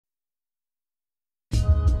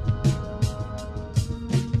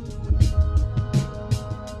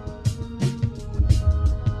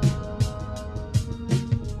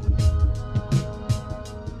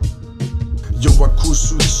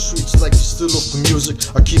still of the music,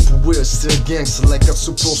 I keep it weird, still gangster like I'm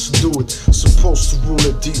supposed to do it. Supposed to rule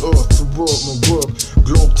at the earth, the world, my world.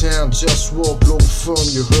 Globetown, JustWar, Globalfirm,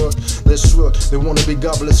 you heard? Let's work, they wanna be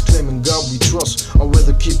godless, claiming God we trust. I'd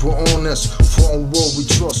rather keep it honest, for on war we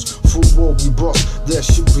trust. For war we bust, that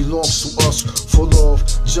shit belongs to us. For love,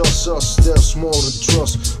 just us, there's more to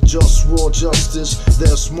trust. JustWar, justice,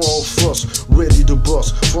 there's more of us. Ready to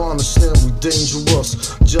bust, for understand we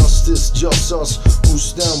dangerous. Justice, just us, who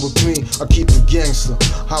stand with me. I keep it gangster,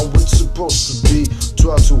 how it's supposed to be.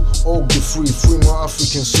 Try to all get free, free my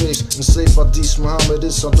African slaves. Enslaved by these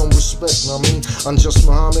Mohammedists, I don't respect, I mean, I'm just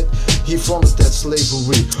Muhammad, he founded that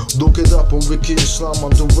slavery. Look it up on Wiki Islam,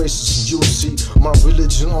 I'm the racist, you see. My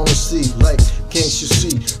religion, honesty, like, can't you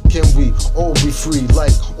see? Can we all be free,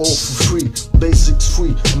 like, all for free? Basics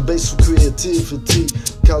free, and basic creativity.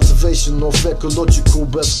 Cultivation of ecological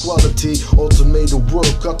best quality. Automated work,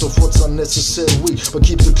 cut off what's unnecessary, but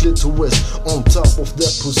keep the clitoris on top of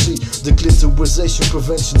that pussy. The clitorisation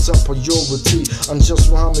prevention top priority. I'm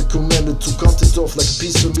just Muhammad commanded to cut it off like a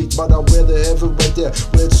piece of meat, but I'd rather have it right there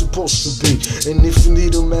where it's supposed to be. And if you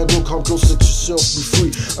need a man, go come close, let yourself be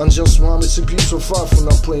free. I'm just Muhammad, simply survive for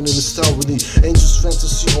not playing in this tyranny. Angels,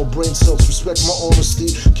 fantasy, or brain cells, respect my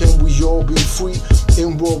honesty. Can we all be free?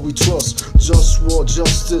 In war we trust. JustWar,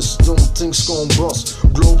 justice, don't think's gon' bust.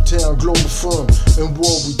 Globetown, Globalfirm, in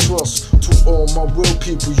war we trust. To all my real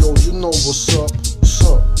people, yo, you know what's up, what's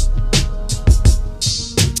up.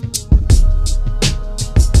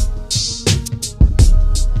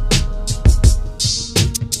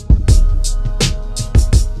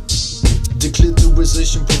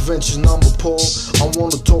 Declitterization prevention, I'm appalled. I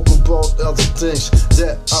wanna talk about other things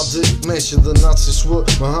that I didn't mention. The Nazis were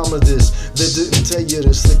Mohammedists, they didn't tell you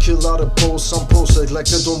this. They kill out of Poles, some Poles act like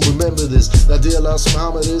they don't remember this. I realize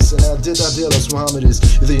Mohammedists, and I realize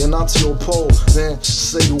Mohammedists. Either you're Nazi or Pole, then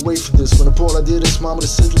stay away from this. When the Pole I did this,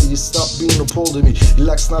 Mohammedist Italy, you stop being a Pole to me. He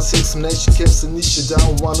likes Nazi examination camps and niche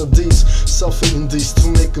down one of these. Suffering these to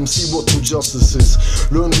make them see what true justice is.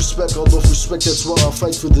 Learn respect, out of respect, that's why I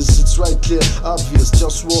fight for this. It's right clear, obvious,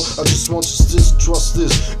 JustWar, I just want justice, trust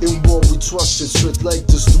this. In war we trust shit, straight like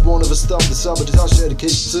this. The one of us stop the sabotage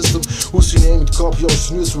education system. Who's your name? Copy your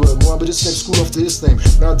Israel. Mohammedist name, school after his name.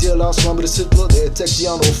 Now dear last Mohammedist Hitler, they attack the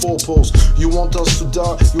honor of four poles. You want us to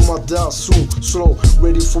die, you might die soon. Slow,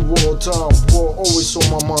 ready for war time. War always on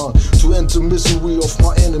my mind. To end the misery of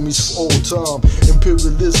my enemies for all time.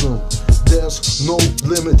 Imperialism, there's no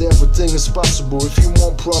limit, everything is possible. If you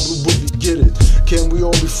want problem, we get it. Can we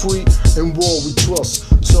all be free? In war we trust.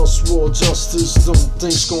 JustWar, justice, them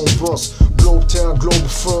things gon' bust. Globetown,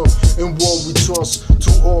 Globalfirm, in war we trust.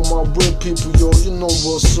 To all my real people, yo, you know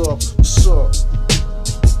what's up, what's up.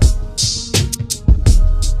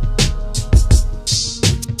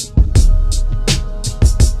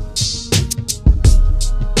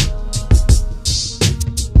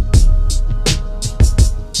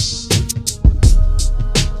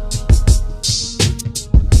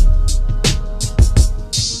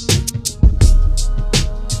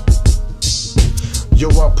 Yo,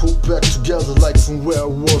 I put back together like from where I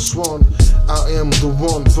was one. I am the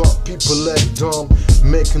one, but people act dumb,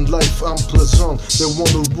 making life unpleasant. They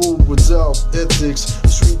wanna rule without ethics.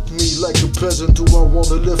 Treat me like a peasant. Do I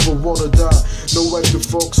wanna live or wanna die? No, I can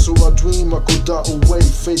fuck, so I dream I could die away,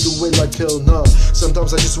 fade away like hell nah.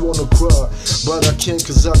 Sometimes I just wanna cry, but I can't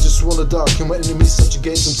cause I just wanna die. Can my enemies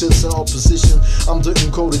subjugate them to the opposition? I'm the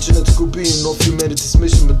encoded genetical being of humanity's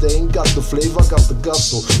mission, but they ain't got the flavor, I got the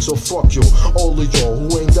gusto. So fuck yo, all of y'all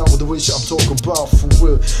who ain't down with the wish I'm talking about for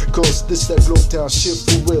real. Cause this that Globetown shit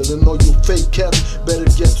for real. And all you fake cats better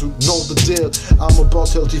get to know the deal. I'm about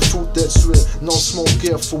healthy food that's real, no smoke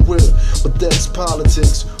air for real. But that's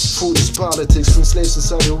politics, food is politics. Free slaves in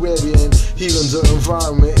Saudi Arabia and healing the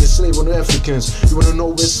environment, enslaving Africans. You wanna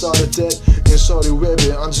know where it started that? In Saudi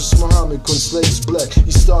Arabia, I'm just Muhammad, couldn't slaves black,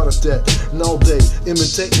 he started that. Now they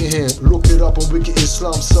imitating him, look it up on Wiki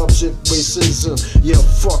Islam, subject racism. Yeah,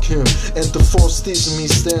 fuck him. And the force season me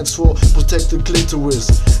stands for protect the clitoris.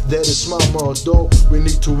 That is my motto. We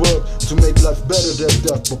need to work to make life better than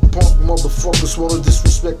that. But punk motherfuckers wanna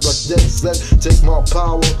disrespect like that. Take my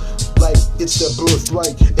power like it's their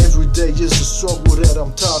birthright. Every day is a struggle that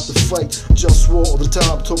I'm tired to fight. JustWar all the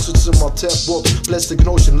time, toxins in my tap water. Plastic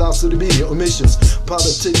notion, lies to the media, omissions.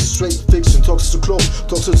 Politics, straight fiction, toxins to clothes,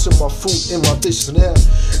 toxins in my food, in my dishes and air.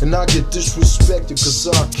 And I get disrespected cause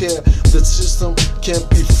I care. That system can't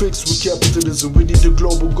be fixed with capitalism. We need a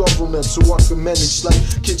global government government so I can manage like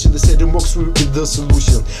kitchen. They say democracy will be the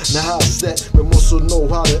solution. Now how's that? We must also know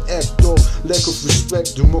how to act on lack of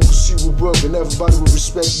respect. Democracy will work and everybody will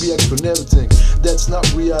respect me and everything. That's not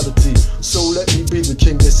reality, so let me be the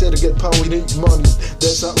king. They say to get power you need money.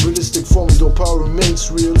 That's not realistic for me, though power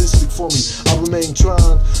remains realistic for me. I remain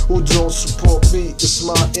trying. Who don't support me is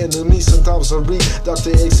my enemy. Sometimes I read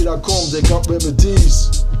Dr. XTcKQFTT, they got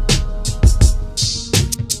remedies.